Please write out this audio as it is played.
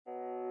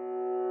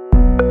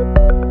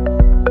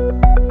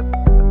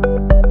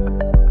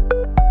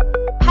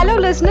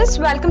listeners,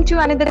 welcome to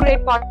another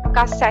great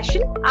podcast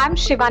session. I'm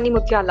Shivani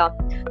Muthyala.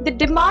 The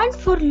demand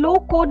for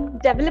low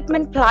code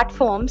development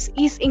platforms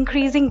is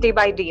increasing day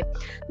by day.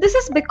 This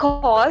is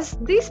because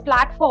these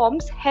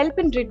platforms help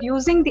in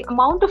reducing the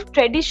amount of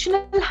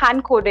traditional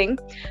hand coding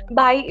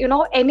by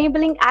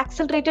enabling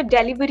accelerated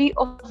delivery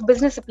of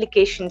business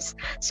applications.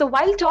 So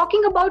while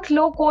talking about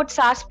low code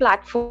SaaS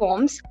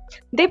platforms,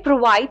 they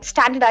provide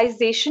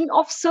standardization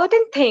of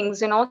certain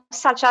things,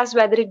 such as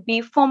whether it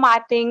be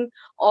formatting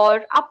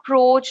or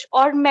approach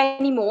or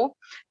many more,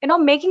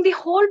 making the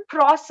whole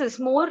process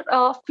more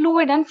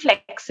fluid and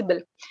flexible.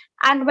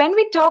 And when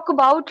we talk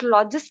about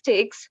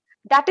logistics,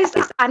 that is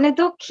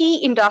another key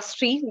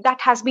industry that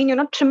has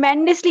been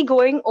tremendously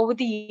growing over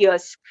the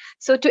years.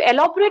 So to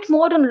elaborate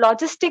more on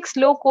logistics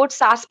low code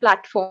SaaS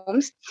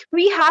platforms,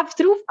 we have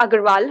Dhruv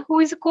Agarwal, who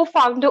is a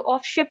co-founder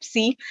of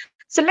Shipsy.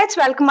 So let's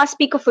welcome our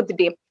speaker for the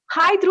day.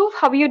 Hi Dhruv,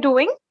 how are you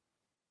doing?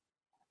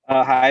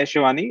 Hi,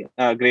 Shivani.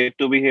 Great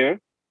to be here.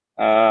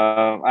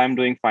 I'm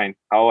doing fine.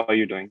 How are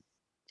you doing?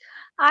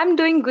 I'm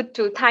doing good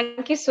too.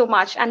 Thank you so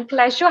much. And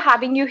pleasure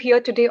having you here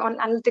today on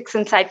Analytics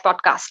Insight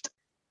podcast.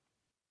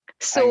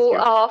 Thank So,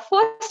 you.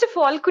 first of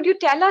all, could you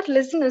tell our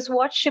listeners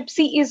what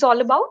Shipsy is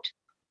all about?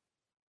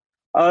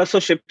 So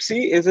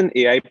Shipsy is an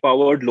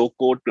AI-powered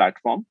low-code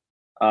platform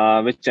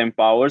which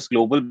empowers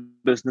global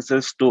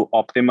businesses to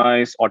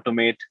optimize,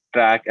 automate,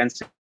 track, and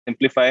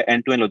simplify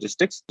end-to-end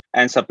logistics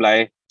and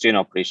supply chain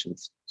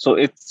operations. So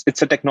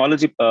it's a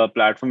technology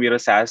platform. We are a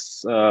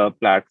SaaS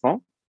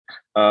platform,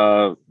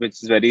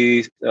 which is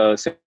very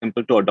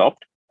simple to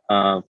adopt.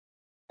 Uh,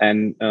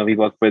 and we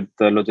work with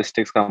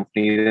logistics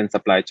companies and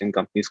supply chain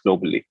companies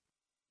globally.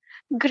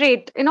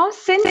 Great.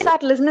 Since our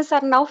listeners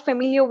are now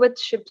familiar with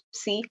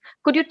Shipsy,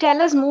 could you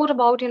tell us more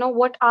about,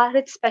 what are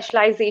its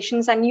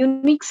specializations and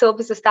unique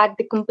services that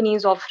the company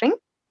is offering?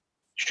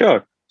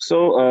 Sure.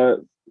 So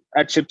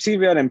at Shipsy,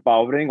 we are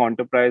empowering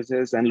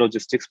enterprises and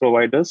logistics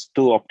providers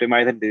to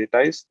optimize and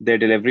digitize their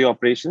delivery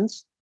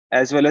operations,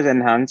 as well as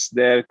enhance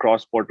their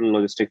cross-portal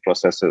logistic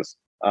processes.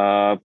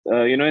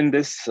 In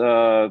this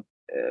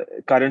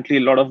currently,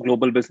 a lot of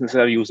global businesses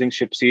are using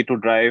Shipsy to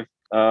drive,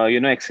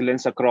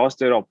 excellence across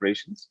their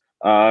operations.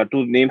 To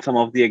name some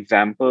of the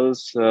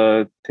examples,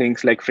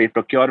 things like freight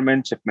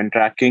procurement, shipment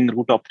tracking,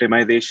 route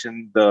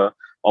optimization, the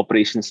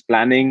operations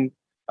planning,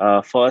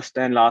 first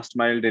and last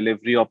mile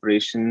delivery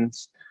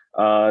operations,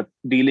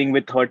 dealing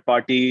with third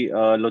party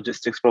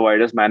logistics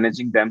providers,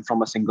 managing them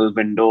from a single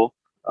window.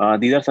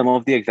 These are some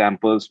of the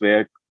examples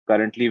where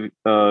currently,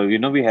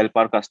 we help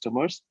our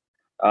customers.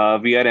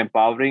 We are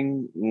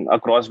empowering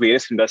across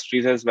various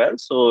industries as well.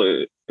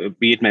 So,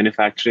 be it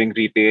manufacturing,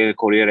 retail,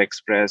 courier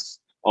express,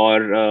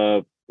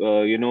 or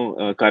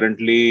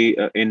currently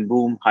in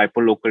boom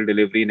hyperlocal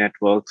delivery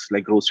networks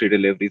like grocery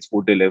deliveries,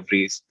 food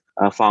deliveries,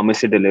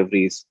 pharmacy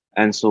deliveries,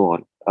 and so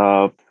on.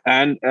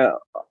 And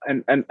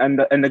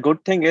the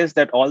good thing is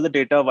that all the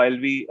data, while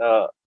we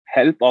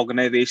help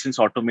organizations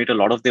automate a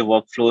lot of their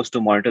workflows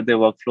to monitor their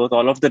workflows,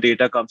 all of the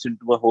data comes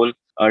into a whole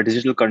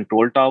digital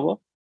control tower,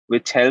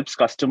 which helps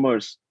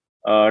customers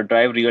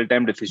drive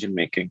real-time decision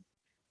making.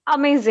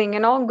 Amazing,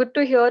 good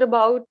to hear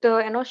about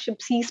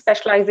Shipsy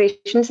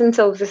specializations and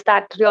services.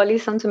 That really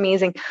sounds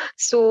amazing.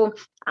 So,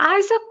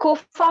 as a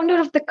co-founder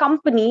of the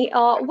company,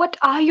 what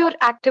are your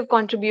active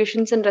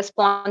contributions and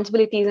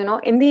responsibilities,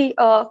 in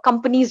the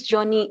company's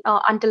journey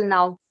until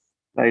now?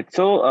 Right.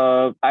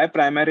 So I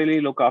primarily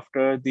look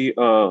after the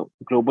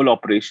global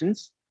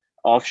operations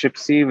of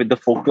Shipsy with the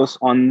focus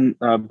on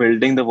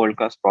building the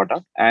world-class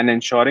product and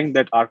ensuring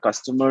that our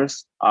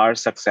customers are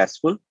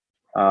successful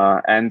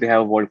and they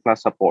have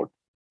world-class support.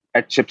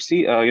 At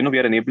Shipsy, we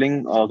are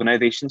enabling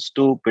organizations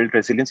to build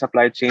resilient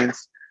supply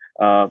chains,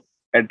 uh,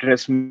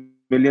 address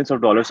millions of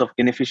dollars of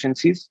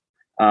inefficiencies,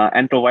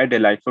 and provide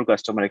delightful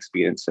customer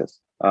experiences.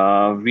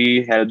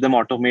 We help them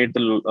automate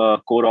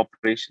the core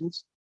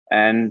operations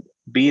and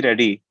be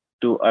ready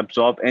to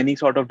absorb any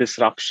sort of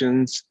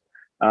disruptions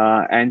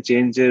and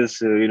changes.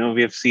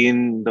 We have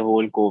seen the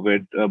whole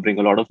COVID bring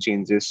a lot of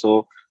changes.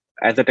 So,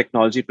 as a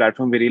technology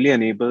platform, we really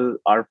enable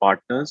our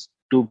partners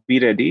to be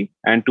ready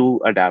and to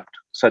adapt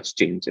such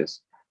changes.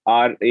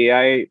 Our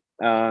AI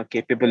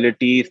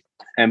capabilities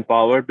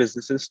empower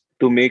businesses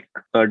to make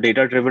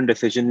data driven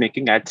decision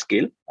making at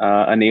scale,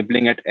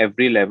 enabling at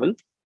every level,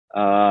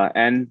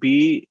 and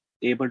be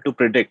able to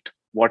predict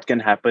what can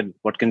happen,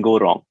 what can go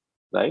wrong,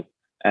 right?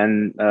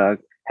 And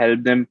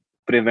help them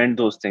prevent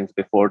those things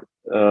before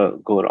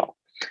go wrong.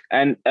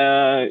 And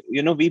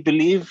we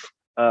believe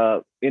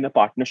in a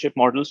partnership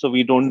model, so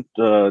we don't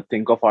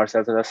think of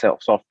ourselves as a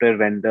software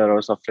vendor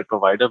or software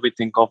provider. We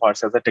think of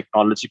ourselves as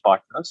technology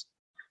partners,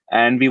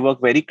 and we work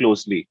very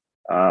closely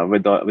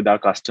with our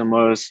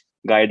customers,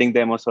 guiding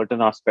them on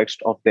certain aspects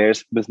of their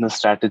business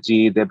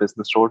strategy, their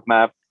business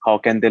roadmap. How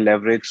can they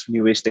leverage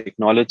new age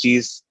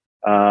technologies?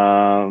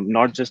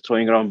 Not just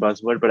throwing around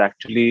buzzword, but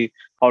actually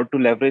how to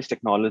leverage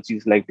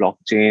technologies like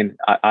blockchain,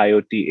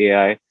 IoT,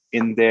 AI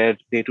in their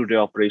day-to-day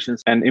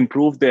operations and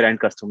improve their end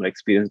customer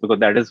experience, because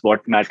that is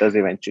what matters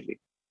eventually.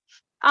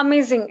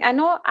 Amazing. I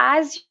know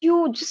as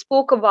you just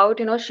spoke about,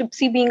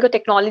 Shipsy being a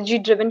technology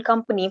driven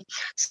company.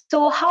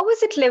 So how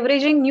is it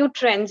leveraging new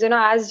trends?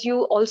 As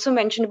you also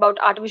mentioned about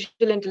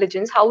artificial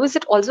intelligence, how is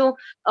it also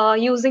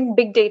using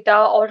big data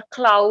or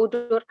cloud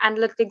or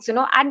analytics,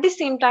 at the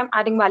same time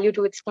adding value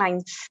to its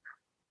clients?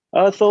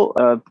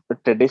 So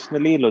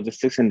traditionally,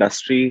 logistics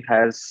industry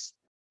has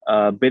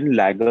been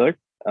laggard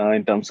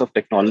in terms of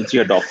technology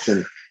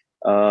adoption.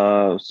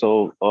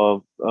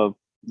 So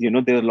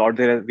there's a lot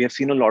there. We have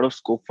seen a lot of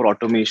scope for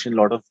automation, a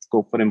lot of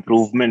scope for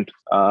improvement,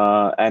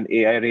 and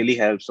AI really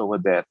helps over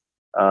there.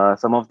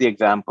 Some of the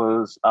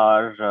examples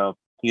are,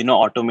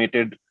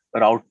 automated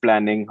route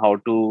planning, how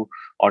to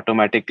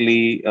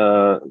automatically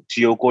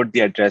geocode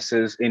the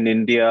addresses in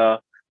India.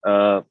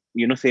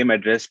 Same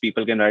address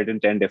people can write in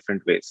 10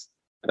 different ways,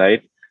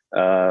 right?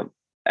 Uh,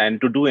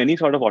 and to do any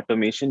sort of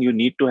automation, you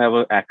need to have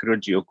an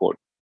accurate geocode,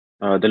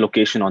 the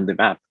location on the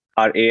map.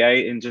 Our AI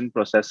engine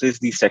processes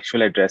these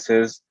sexual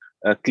addresses,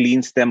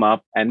 cleans them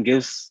up, and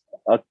gives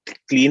a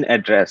clean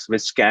address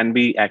which can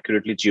be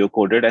accurately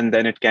geocoded, and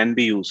then it can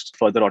be used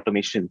for further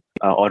automation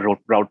or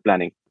route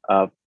planning.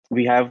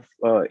 We have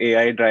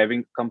AI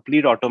driving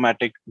complete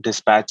automatic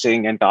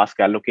dispatching and task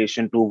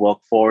allocation to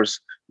workforce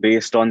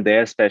based on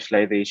their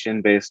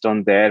specialization, based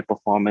on their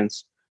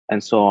performance,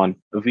 and so on.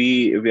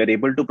 We are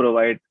able to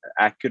provide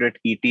accurate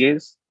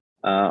ETAs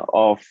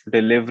of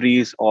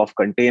deliveries of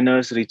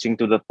containers reaching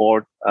to the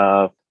port,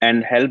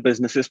 and help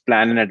businesses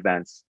plan in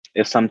advance.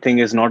 If something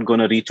is not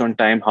going to reach on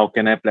time, how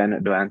can I plan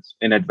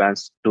in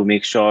advance to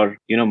make sure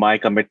my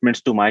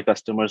commitments to my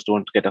customers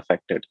don't get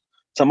affected?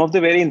 Some of the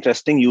very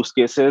interesting use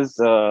cases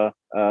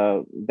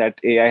that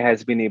AI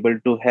has been able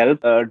to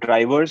help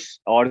drivers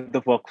or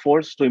the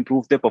workforce to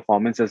improve their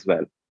performance as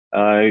well.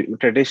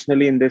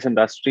 Traditionally, in this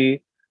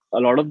industry,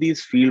 a lot of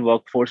these field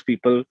workforce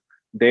people,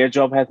 their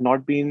job has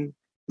not been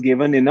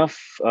given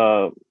enough,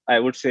 I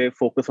would say,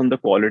 focus on the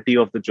quality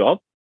of the job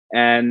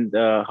and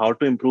how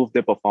to improve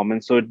their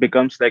performance. So it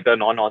becomes like a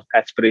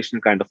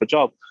non-aspirational kind of a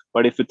job.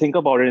 But if you think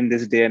about it in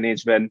this day and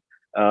age when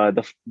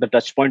the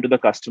touch point to the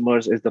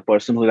customers is the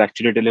person who's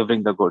actually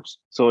delivering the goods.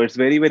 So it's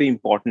very, very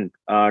important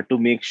to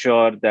make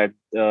sure that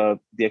the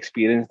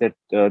experience that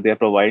they are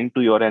providing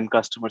to your end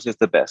customers is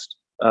the best.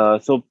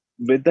 So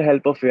with the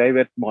help of AI,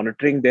 we're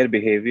monitoring their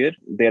behavior,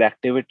 their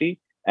activity,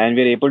 and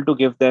we're able to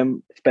give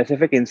them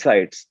specific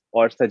insights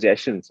or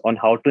suggestions on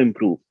how to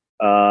improve,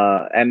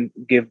 and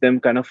give them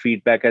kind of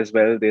feedback as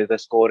well. There's a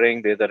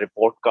scoring, there's a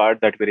report card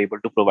that we're able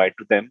to provide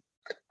to them,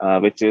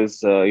 which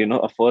is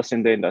a first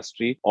in the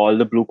industry. All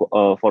the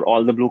for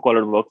all the blue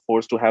collar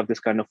workforce to have this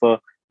kind of a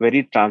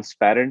very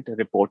transparent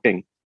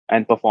reporting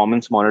and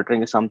performance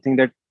monitoring is something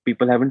that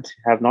people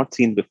have not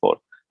seen before,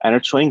 and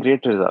it's showing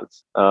great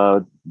results.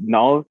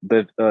 Now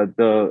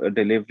the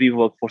delivery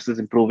workforce is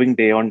improving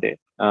day on day.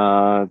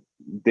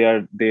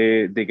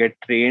 They get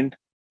trained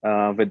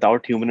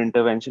without human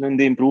intervention, and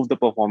they improve the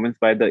performance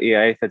by the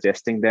AI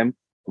suggesting them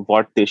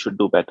what they should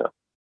do better.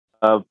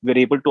 We're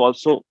able to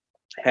also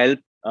help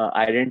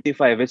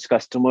identify which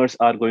customers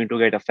are going to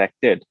get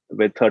affected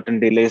with certain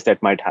delays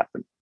that might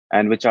happen,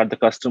 and which are the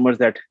customers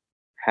that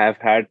have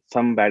had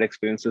some bad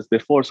experiences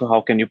before. So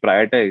how can you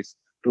prioritize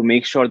to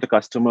make sure the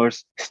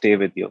customers stay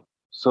with you?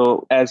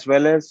 So as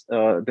well as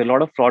the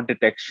lot of fraud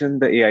detection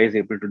the AI is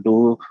able to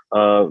do.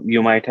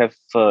 You might have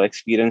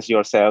experienced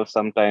yourself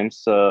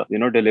sometimes,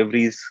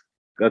 deliveries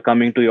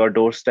coming to your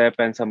doorstep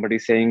and somebody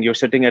saying you're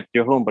sitting at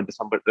your home, but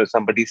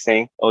somebody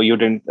saying, oh, you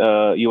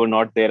were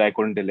not there, I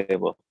couldn't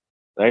deliver.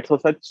 Right. So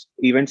such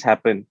events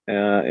happen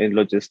in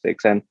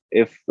logistics. And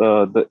if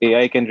the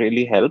AI can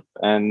really help,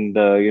 and,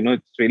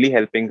 it's really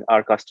helping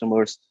our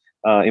customers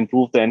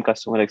improve the end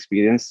customer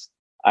experience,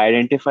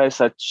 identify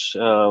such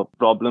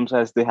problems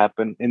as they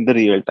happen in the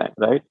real time.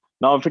 Right.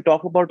 Now, if we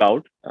talk about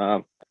cloud,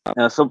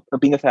 so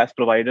being a SaaS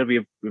provider,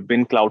 we've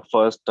been cloud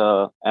first,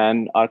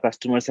 and our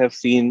customers have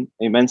seen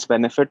immense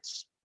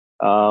benefits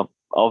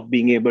of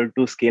being able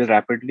to scale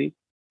rapidly.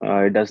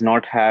 It does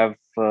not have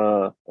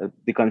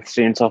the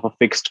constraints of a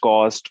fixed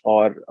cost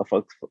or of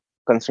a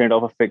constraint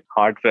of a fixed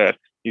hardware.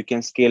 You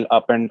can scale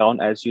up and down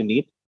as you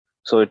need,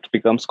 so it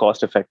becomes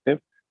cost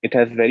effective. It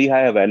has very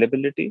high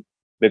availability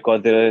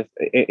because there are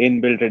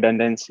inbuilt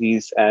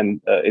redundancies,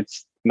 and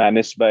it's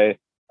managed by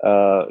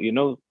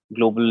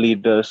global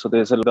leaders. So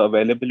the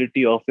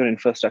availability of your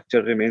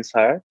infrastructure remains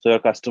higher, so your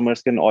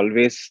customers can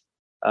always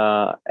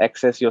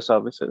access your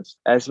services.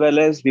 As well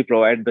as we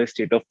provide the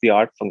state of the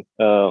art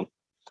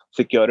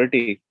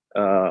security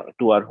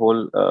to our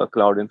whole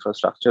cloud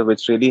infrastructure,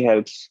 which really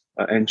helps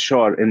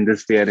ensure in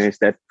this day and age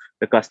that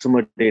the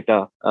customer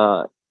data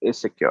is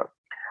secure.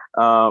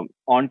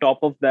 On top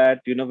of that,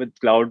 with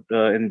cloud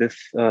in this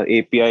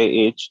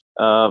API age,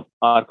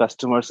 our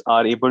customers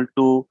are able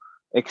to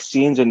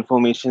exchange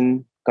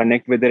information,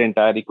 connect with their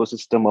entire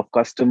ecosystem of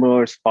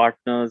customers,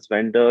 partners,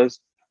 vendors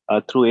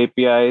through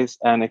APIs,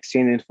 and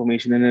exchange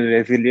information in a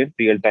resilient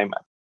real-time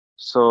manner.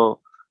 So,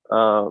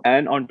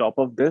 and on top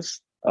of this,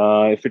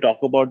 if we talk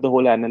about the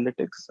whole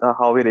analytics,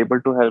 how we're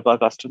able to help our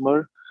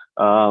customer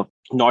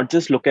not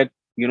just look at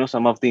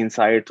some of the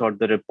insights or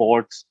the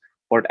reports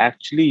but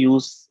actually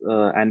use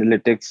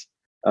analytics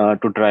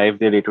to drive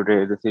their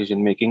day-to-day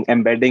decision making,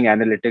 embedding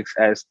analytics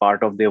as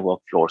part of their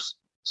workflows.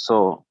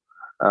 So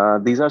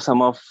these are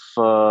some of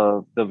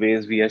the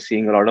ways we are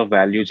seeing a lot of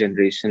value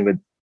generation with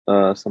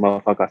some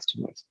of our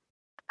customers.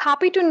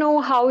 Happy to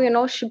know how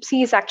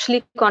Shipsy is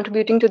actually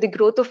contributing to the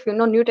growth of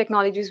new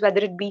technologies,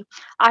 whether it be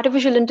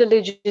artificial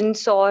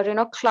intelligence or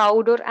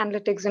cloud or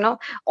analytics.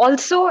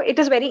 Also it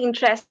is very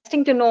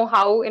interesting to know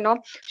how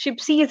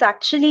Shipsy is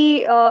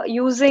actually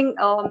using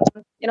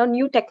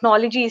new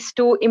technologies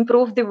to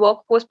improve the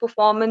workforce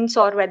performance,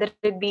 or whether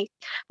it be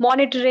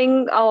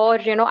monitoring or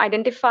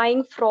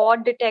identifying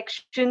fraud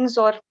detections,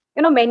 or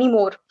many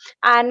more.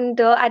 And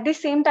at the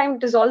same time,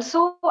 it is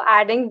also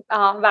adding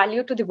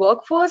value to the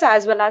workforce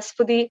as well as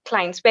for the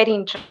clients. Very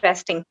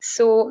interesting.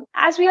 So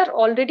as we are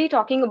already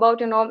talking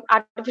about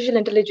artificial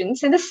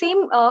intelligence, in the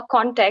same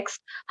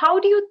context, how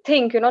do you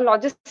think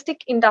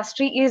logistic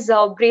industry is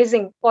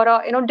bracing for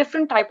a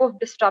different type of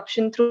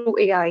disruption through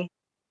AI?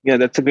 Yeah,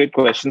 that's a great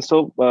question.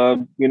 So,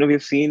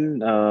 we've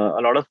seen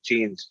a lot of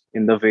change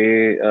in the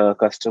way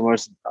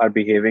customers are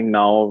behaving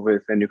now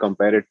with when you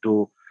compare it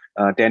to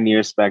 10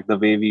 years back. The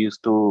way we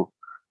used to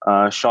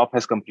shop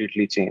has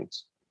completely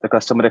changed. The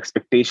customer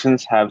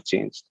expectations have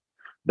changed.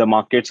 The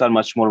markets are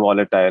much more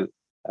volatile.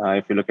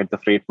 If you look at the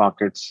freight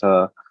markets,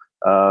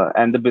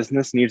 and the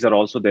business needs are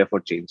also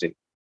therefore changing.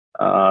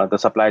 The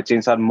supply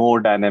chains are more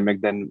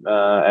dynamic than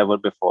ever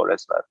before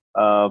as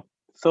well.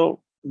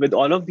 So, with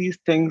all of these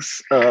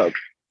things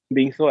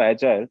being so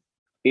agile,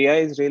 AI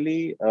is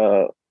really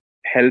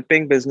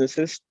helping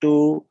businesses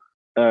to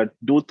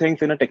do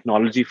things in a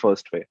technology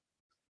first way.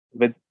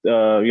 With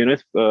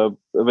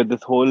with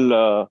this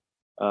whole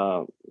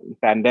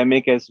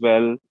pandemic as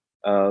well,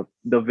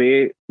 the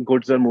way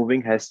goods are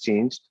moving has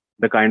changed.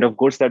 The kind of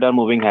goods that are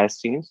moving has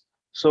changed.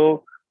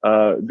 So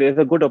there's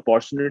a good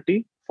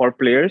opportunity for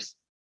players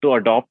to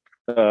adopt,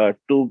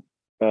 to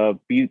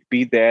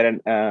be there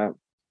and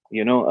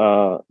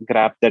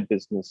grab that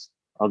business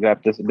or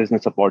grab this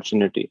business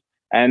opportunity.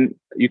 And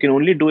you can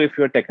only do if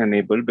you're tech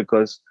enabled,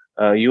 because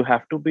you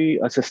have to be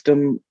a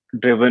system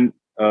driven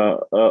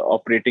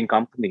operating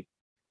company.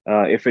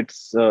 If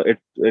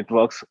it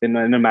works in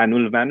a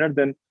manual manner,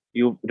 then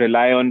you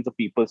rely on the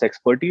people's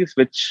expertise,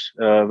 which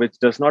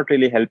does not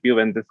really help you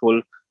when this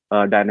whole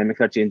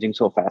dynamics are changing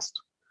so fast,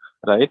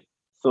 right?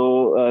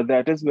 So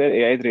that is where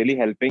AI is really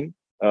helping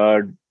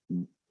uh,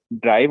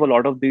 drive a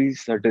lot of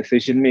these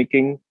decision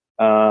making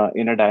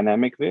in a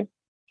dynamic way.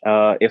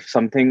 If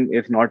something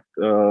is not,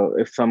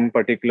 if some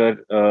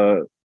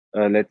particular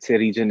let's say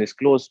region is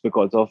closed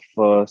because of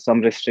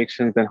some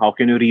restrictions, then how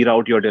can you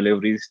reroute your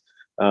deliveries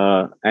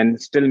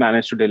and still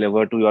manage to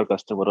deliver to your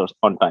customers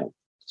on time?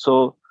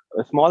 So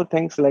small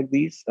things like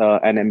these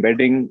and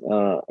embedding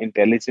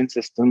intelligent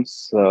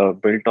systems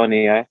built on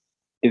AI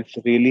is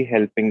really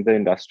helping the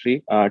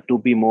industry to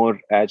be more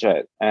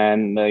agile.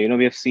 And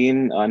we have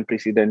seen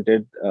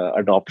unprecedented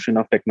adoption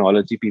of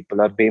technology.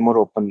 People are way more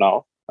open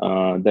now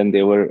than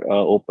they were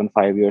open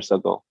 5 years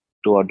ago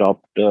to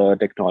adopt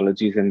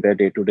technologies in their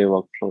day-to-day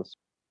workflows.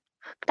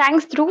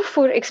 Thanks, Dhruv,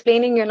 for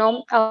explaining,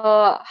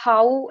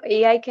 how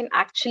AI can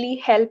actually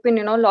help in,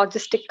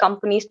 logistic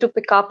companies to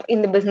pick up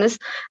in the business.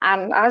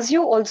 And as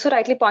you also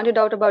rightly pointed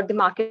out about the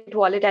market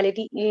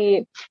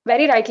volatility,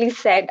 very rightly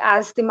said,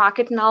 as the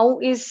market now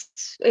is,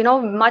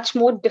 much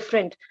more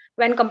different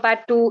when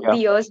compared to the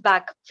Yeah. years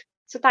back.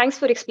 So thanks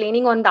for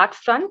explaining on that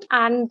front,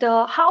 and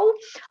how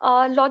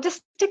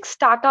logistic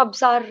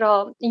startups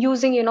are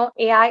using,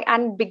 AI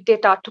and big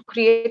data to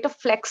create a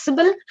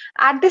flexible,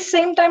 at the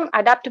same time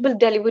adaptable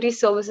delivery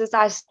services,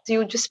 as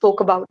you just spoke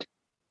about.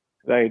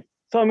 Right.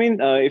 So, I mean,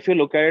 if you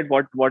look at it,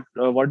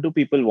 what do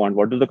people want?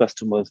 What do the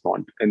customers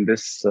want in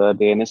this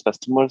day and age?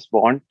 Customers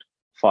want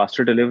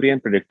faster delivery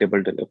and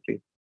predictable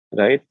delivery,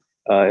 right?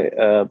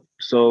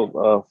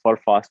 For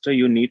faster,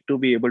 you need to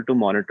be able to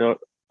monitor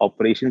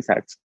operations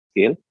at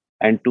scale,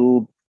 and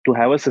to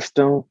have a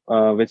system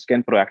which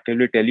can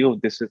proactively tell you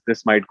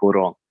this might go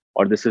wrong,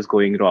 or this is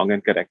going wrong,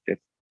 and correct it,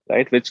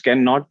 right? Which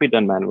cannot be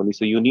done manually.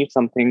 So you need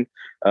something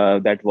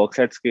that works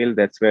at scale.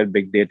 That's where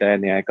big data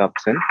and AI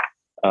comes in.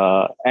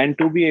 And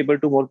to be able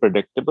to more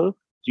predictable,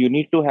 you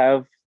need to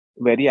have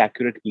very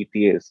accurate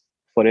ETAs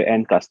for your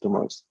end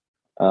customers,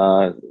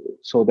 uh,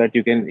 so that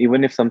you can,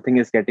 even if something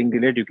is getting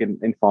delayed, you can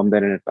inform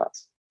them in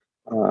advance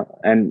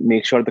and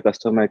make sure the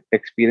customer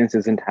experience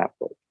isn't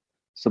hampered.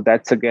 So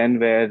that's again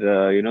where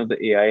the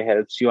AI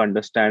helps you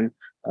understand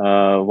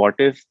what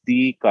is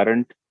the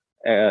current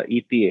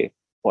ETA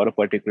for a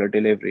particular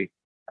delivery,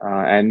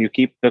 and you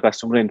keep the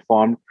customer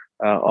informed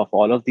of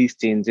all of these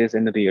changes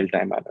in a real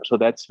time manner. So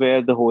that's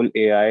where the whole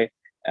AI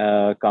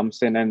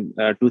comes in, and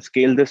to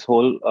scale this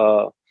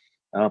whole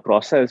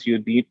process, you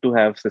need to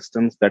have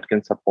systems that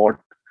can support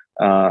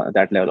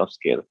that level of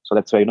scale. So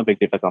that's where big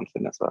data comes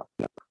in as well.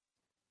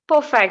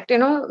 Perfect.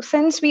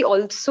 Since we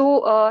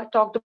also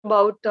talked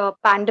about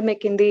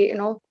pandemic in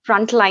the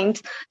front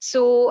lines,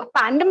 so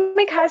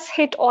pandemic has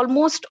hit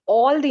almost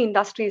all the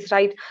industries,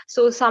 right?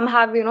 So some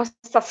have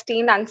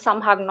sustained and some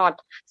have not.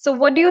 So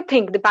what do you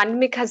think? The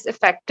pandemic has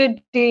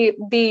affected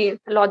the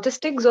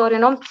logistics, or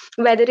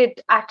whether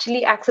it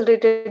actually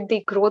accelerated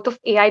the growth of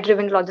AI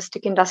driven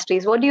logistic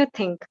industries? What do you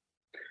think?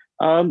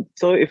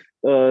 So if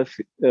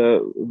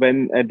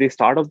when at the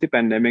start of the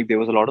pandemic, there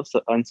was a lot of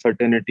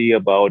uncertainty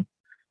about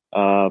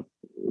uh,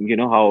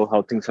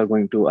 how things are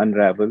going to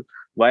unravel.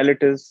 While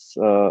it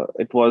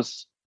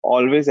was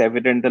always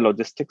evident the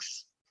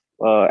logistics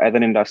as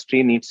an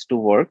industry needs to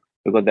work,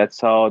 because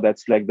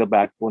that's like the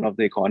backbone of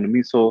the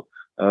economy. So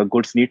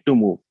goods need to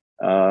move.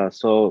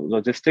 So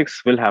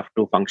logistics will have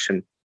to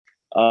function.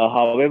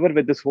 However,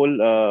 with this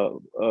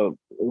whole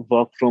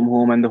work from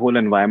home and the whole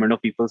environment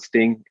of people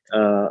staying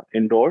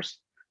indoors,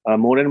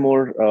 more and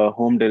more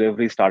home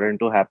delivery started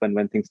to happen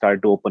when things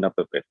started to open up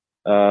a bit,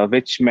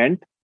 which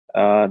meant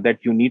that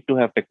you need to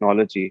have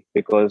technology,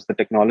 because the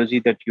technology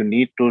that you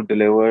need to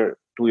deliver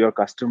to your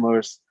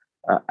customers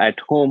at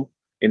home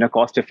in a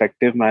cost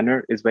effective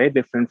manner is very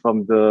different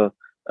from the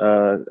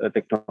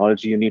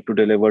technology you need to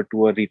deliver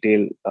to a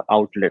retail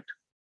outlet,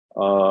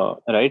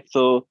 right?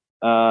 So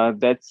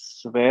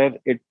that's where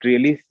it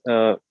really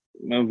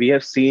we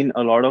have seen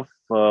a lot of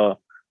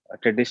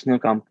traditional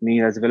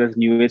companies as well as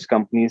new age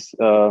companies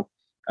uh,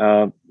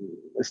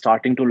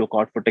 starting to look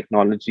out for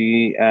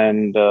technology,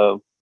 and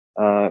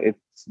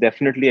it's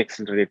definitely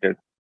accelerated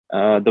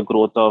the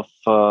growth of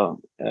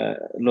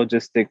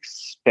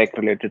logistics tech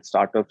related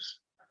startups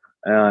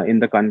in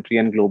the country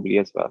and globally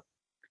as well.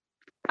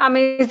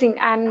 Amazing.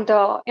 And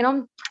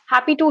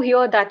happy to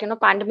hear that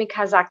pandemic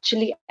has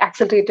actually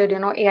accelerated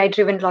AI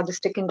driven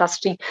logistic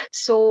industry.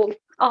 So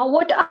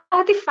what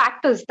are the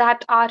factors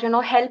that are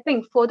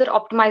helping further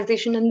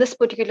optimization in this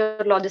particular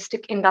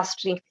logistic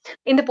industry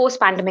in the post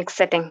pandemic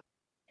setting?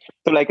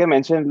 So, like I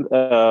mentioned,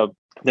 the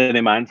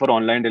demand for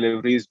online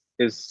deliveries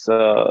is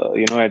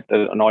at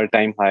an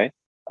all-time high,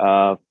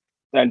 uh,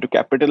 and to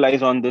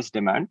capitalize on this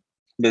demand,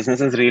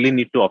 businesses really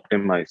need to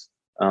optimize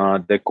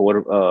their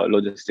core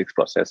logistics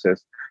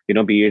processes.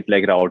 Be it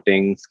like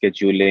routing,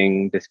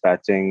 scheduling,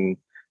 dispatching,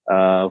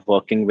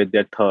 working with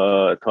their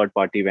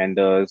third-party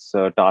vendors,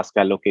 task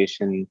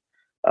allocation,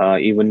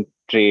 even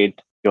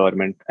trade,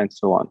 procurement, and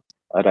so on.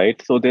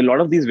 Right. So there are a lot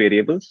of these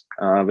variables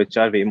which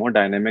are way more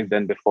dynamic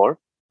than before,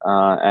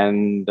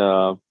 and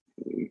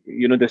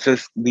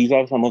these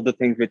are some of the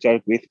things which are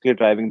basically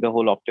driving the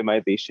whole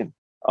optimization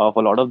of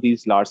a lot of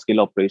these large scale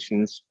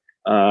operations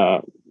uh,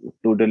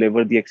 to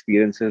deliver the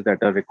experiences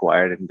that are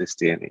required in this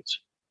day and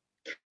age.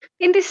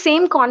 In the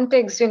same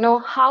context,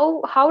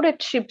 how did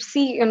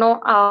Shipsy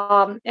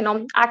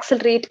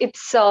accelerate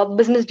its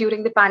business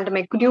during the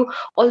pandemic? Could you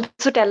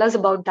also tell us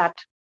about that?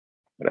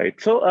 Right.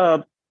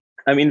 So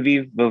I mean,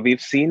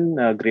 we've seen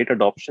great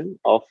adoption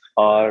of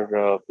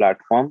our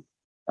platform,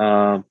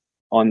 uh,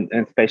 on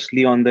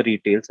especially on the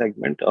retail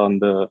segment, on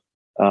the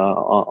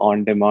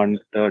on-demand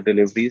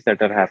deliveries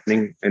that are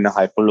happening in a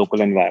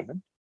hyper-local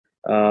environment.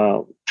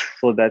 Uh,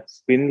 so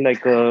that's been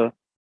like a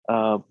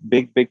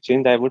big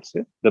change, I would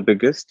say, the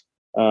biggest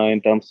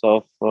in terms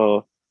of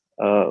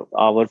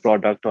our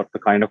product or the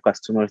kind of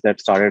customers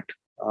that started,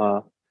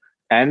 uh,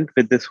 and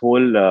with this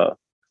whole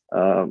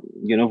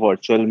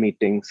virtual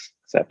meetings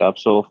setup.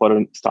 So for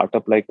a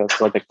startup like us,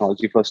 for a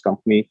technology first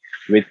company,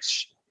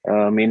 which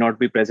may not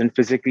be present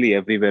physically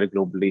everywhere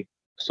globally,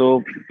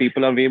 so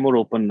people are way more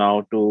open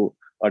now to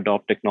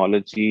adopt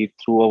technology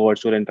through a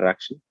virtual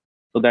interaction.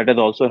 So that has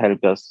also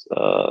helped us,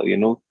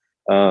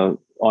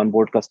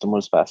 onboard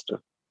customers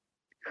faster.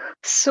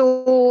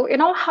 So,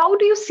 how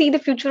do you see the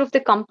future of the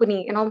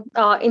company,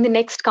 in the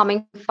next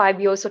coming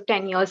 5 years or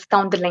 10 years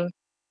down the line?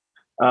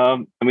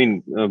 I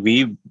mean,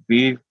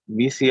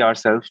 we see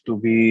ourselves to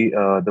be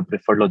the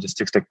preferred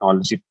logistics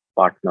technology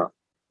partner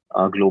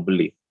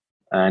globally,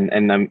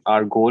 and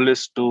our goal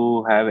is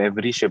to have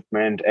every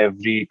shipment,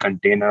 every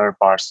container,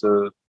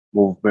 parcel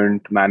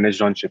movement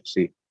managed on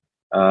Shipsy,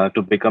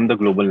 to become the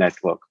global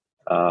network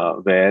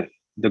where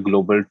the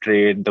global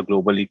trade, the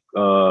global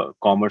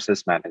commerce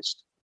is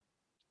managed.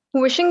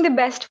 Wishing the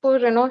best for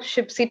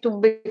Shipsy to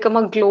become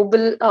a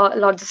global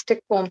logistic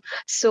firm.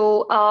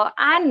 So,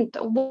 and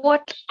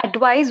what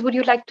advice would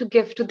you like to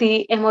give to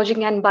the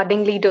emerging and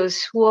budding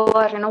leaders who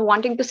are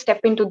wanting to step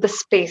into this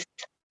space?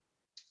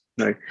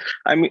 Right.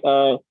 I mean,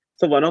 so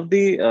one of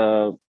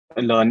the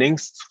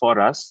learnings for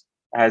us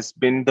has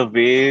been the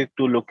way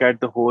to look at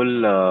the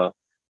whole, uh,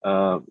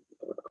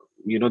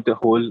 the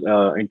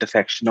whole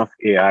intersection of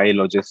AI,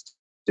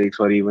 logistics,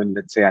 or even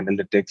let's say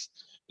analytics,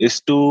 is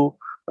to,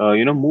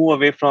 move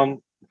away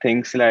from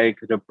things like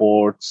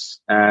reports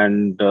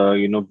and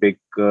big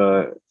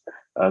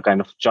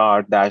kind of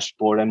chart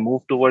dashboard, and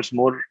move towards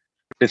more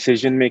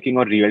decision making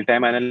or real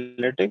time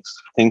analytics.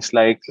 Things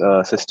like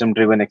system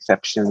driven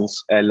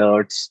exceptions,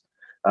 alerts,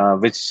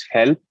 which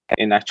help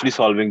in actually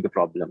solving the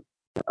problem,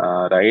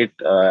 right?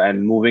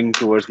 And moving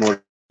towards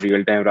more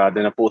real time rather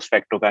than a post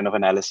facto kind of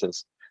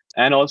analysis.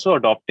 And also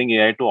adopting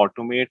AI to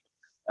automate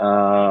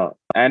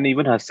and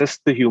even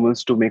assist the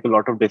humans to make a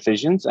lot of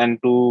decisions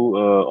and to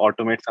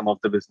automate some of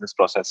the business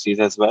processes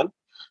as well.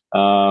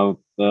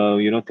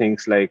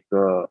 Things like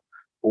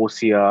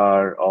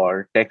OCR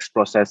or text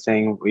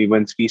processing,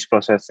 even speech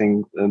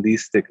processing.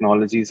 These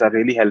technologies are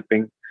really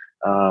helping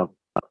uh,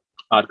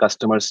 our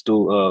customers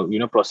to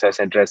process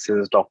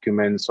addresses,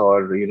 documents,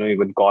 or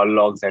even call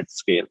logs at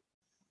scale,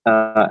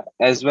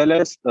 as well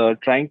as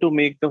trying to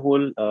make the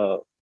whole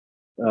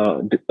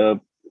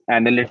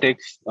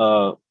analytics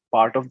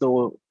part of the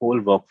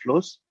whole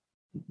workflows.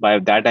 By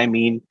that I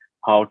mean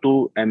how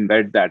to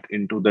embed that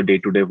into the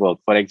day-to-day work.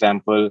 For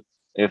example,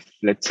 if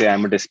let's say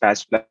I'm a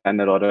dispatch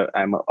planner or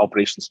I'm an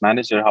operations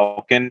manager,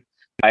 how can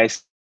I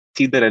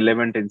see the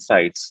relevant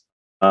insights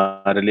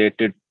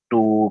related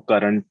to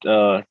current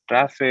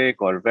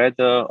traffic or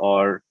weather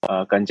or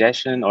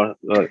congestion or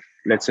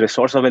let's say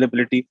resource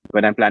availability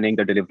when I'm planning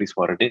the deliveries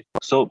for a day.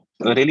 So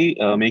really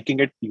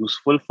making it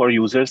useful for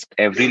users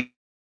at every level,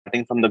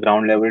 starting from the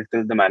ground level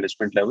till the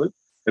management level,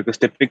 because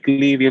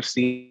typically we have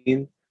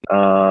seen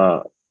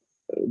uh,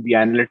 the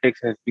analytics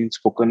has been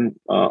spoken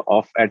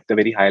of at the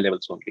very high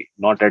levels only,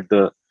 not at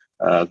the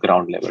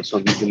ground level. So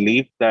we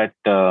believe that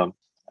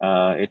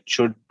it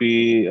should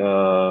be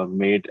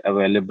made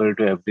available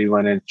to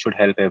everyone and should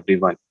help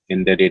everyone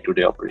in their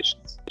day-to-day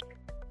operations.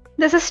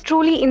 This is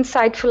truly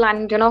insightful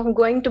and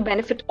going to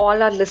benefit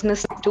all our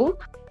listeners too.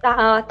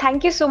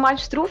 Thank you so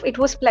much, Dhruv. It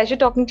was pleasure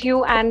talking to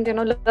you and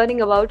learning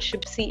about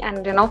Shipsy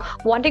and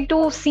wanting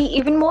to see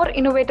even more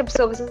innovative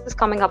services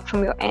coming up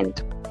from your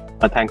end.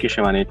 Thank you,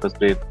 Shivani. It was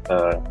great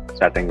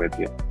chatting with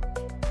you.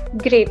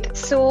 Great.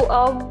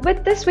 So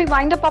with this, we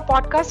wind up our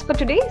podcast for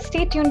today.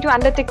 Stay tuned to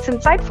Analytics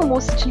Insight for more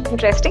such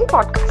interesting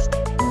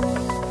podcasts.